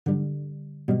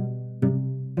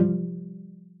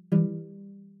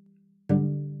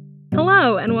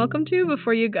and welcome to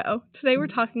Before You Go. Today we're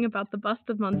talking about the bust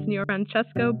of Monsignor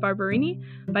Francesco Barberini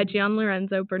by Gian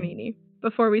Lorenzo Bernini.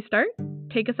 Before we start,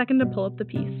 take a second to pull up the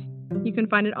piece. You can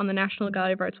find it on the National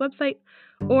Gallery of Art's website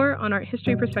or on Art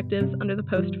History Perspectives under the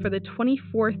post for the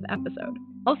 24th episode.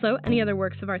 Also, any other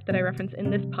works of art that I reference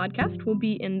in this podcast will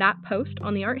be in that post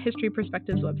on the Art History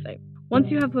Perspectives website. Once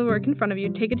you have the work in front of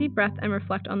you, take a deep breath and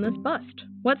reflect on this bust.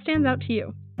 What stands out to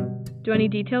you? Do any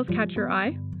details catch your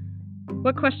eye?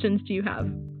 What questions do you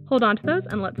have? Hold on to those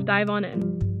and let's dive on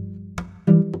in.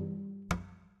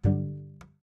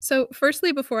 So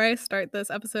firstly, before I start this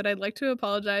episode, I'd like to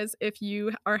apologize if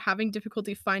you are having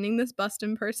difficulty finding this bust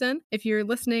in person. If you're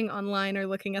listening online or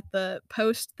looking at the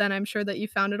post, then I'm sure that you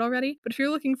found it already. But if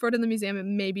you're looking for it in the museum, it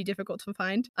may be difficult to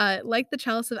find. Like the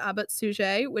Chalice of Abbot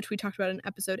Suger, which we talked about in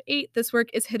episode 8, this work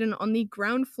is hidden on the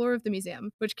ground floor of the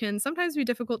museum, which can sometimes be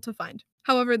difficult to find.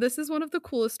 However, this is one of the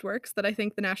coolest works that I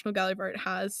think the National Gallery of Art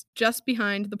has, just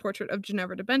behind the portrait of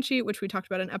Ginevra da Benci, which we talked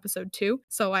about in episode 2.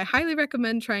 So I highly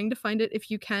recommend trying to find it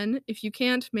if you can. If you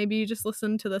can't, maybe you just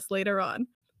listen to this later on.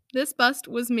 This bust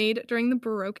was made during the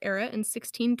Baroque era in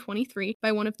 1623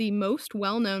 by one of the most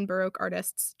well-known Baroque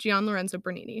artists, Gian Lorenzo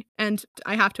Bernini, and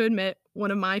I have to admit, one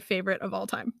of my favorite of all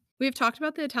time. We've talked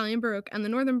about the Italian Baroque and the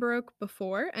Northern Baroque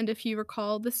before, and if you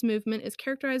recall, this movement is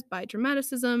characterized by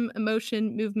dramaticism,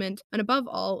 emotion, movement, and above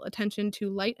all, attention to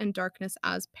light and darkness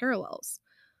as parallels.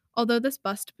 Although this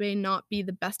bust may not be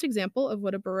the best example of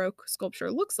what a Baroque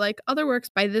sculpture looks like, other works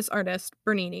by this artist,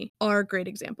 Bernini, are great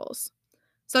examples.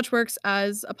 Such works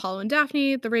as Apollo and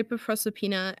Daphne, The Rape of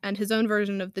Proserpina, and his own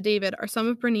version of the David are some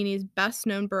of Bernini's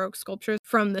best-known Baroque sculptures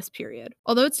from this period.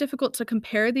 Although it's difficult to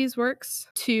compare these works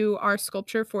to our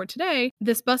sculpture for today,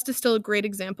 this bust is still a great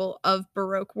example of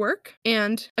Baroque work,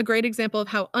 and a great example of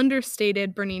how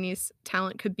understated Bernini's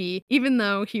talent could be, even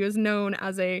though he was known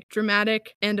as a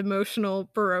dramatic and emotional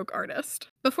Baroque artist.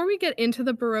 Before we get into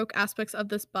the Baroque aspects of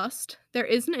this bust, there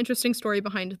is an interesting story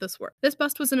behind this work. This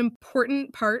bust was an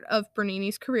important part of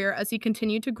Bernini's career as he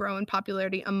continued to grow in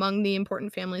popularity among the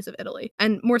important families of Italy,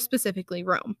 and more specifically,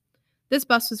 Rome. This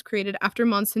bust was created after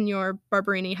Monsignor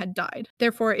Barberini had died.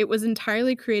 Therefore, it was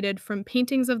entirely created from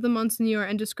paintings of the Monsignor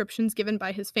and descriptions given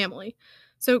by his family.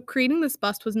 So creating this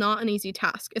bust was not an easy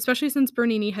task, especially since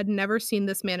Bernini had never seen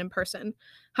this man in person.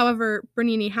 However,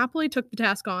 Bernini happily took the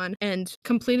task on and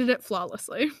completed it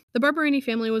flawlessly. The Barberini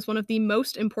family was one of the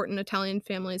most important Italian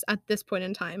families at this point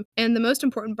in time, and the most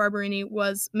important Barberini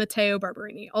was Matteo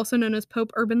Barberini, also known as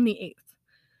Pope Urban VIII.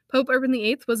 Pope Urban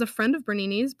VIII was a friend of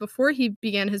Bernini's before he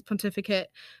began his pontificate,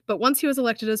 but once he was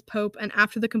elected as pope and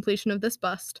after the completion of this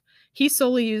bust, he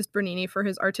solely used Bernini for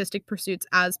his artistic pursuits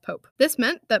as pope. This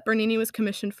meant that Bernini was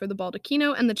commissioned for the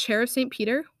baldacchino and the chair of St.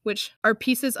 Peter, which are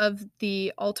pieces of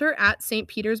the altar at St.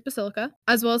 Peter's Basilica,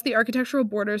 as well as the architectural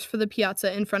borders for the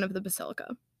piazza in front of the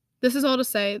basilica. This is all to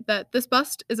say that this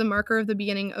bust is a marker of the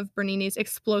beginning of Bernini's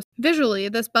explosive. Visually,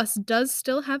 this bust does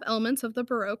still have elements of the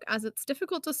Baroque, as it's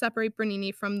difficult to separate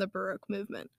Bernini from the Baroque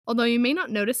movement. Although you may not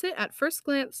notice it at first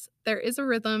glance, there is a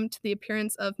rhythm to the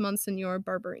appearance of Monsignor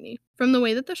Barberini. From the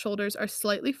way that the shoulders are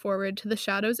slightly forward to the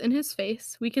shadows in his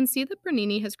face, we can see that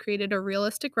Bernini has created a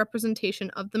realistic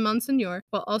representation of the Monsignor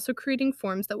while also creating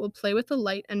forms that will play with the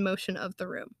light and motion of the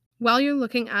room. While you're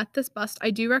looking at this bust,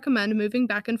 I do recommend moving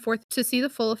back and forth to see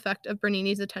the full effect of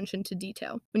Bernini's attention to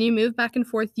detail. When you move back and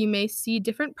forth, you may see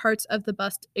different parts of the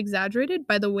bust exaggerated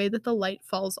by the way that the light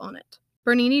falls on it.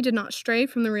 Bernini did not stray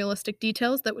from the realistic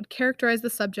details that would characterize the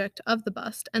subject of the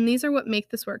bust, and these are what make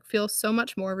this work feel so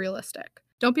much more realistic.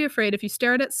 Don't be afraid if you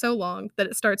stare at it so long that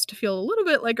it starts to feel a little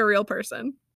bit like a real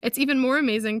person. It's even more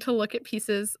amazing to look at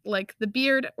pieces like the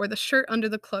beard or the shirt under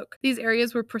the cloak. These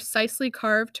areas were precisely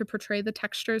carved to portray the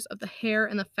textures of the hair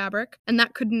and the fabric, and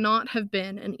that could not have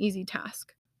been an easy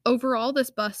task. Overall, this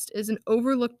bust is an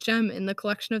overlooked gem in the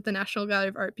collection of the National Gallery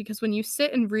of Art because when you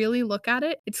sit and really look at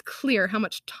it, it's clear how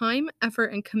much time,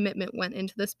 effort, and commitment went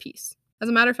into this piece. As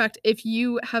a matter of fact, if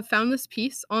you have found this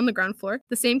piece on the ground floor,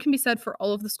 the same can be said for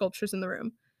all of the sculptures in the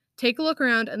room. Take a look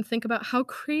around and think about how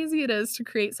crazy it is to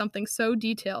create something so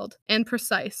detailed and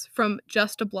precise from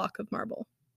just a block of marble.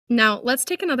 Now, let's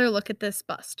take another look at this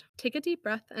bust. Take a deep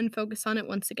breath and focus on it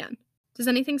once again. Does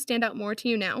anything stand out more to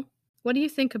you now? What do you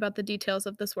think about the details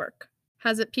of this work?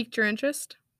 Has it piqued your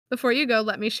interest? Before you go,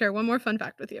 let me share one more fun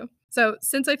fact with you. So,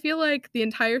 since I feel like the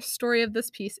entire story of this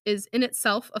piece is in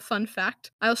itself a fun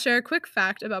fact, I'll share a quick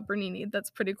fact about Bernini that's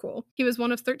pretty cool. He was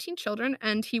one of 13 children,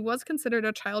 and he was considered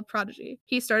a child prodigy.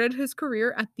 He started his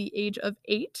career at the age of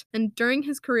 8, and during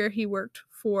his career he worked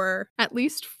for at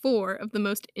least 4 of the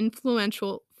most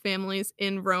influential families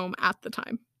in Rome at the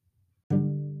time.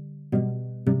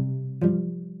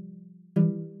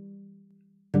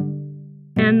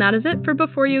 And that is it for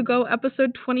Before You Go,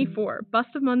 episode 24, Bust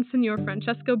of Monsignor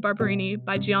Francesco Barberini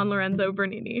by Gian Lorenzo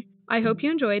Bernini. I hope you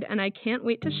enjoyed, and I can't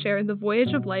wait to share The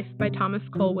Voyage of Life by Thomas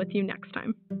Cole with you next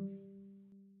time.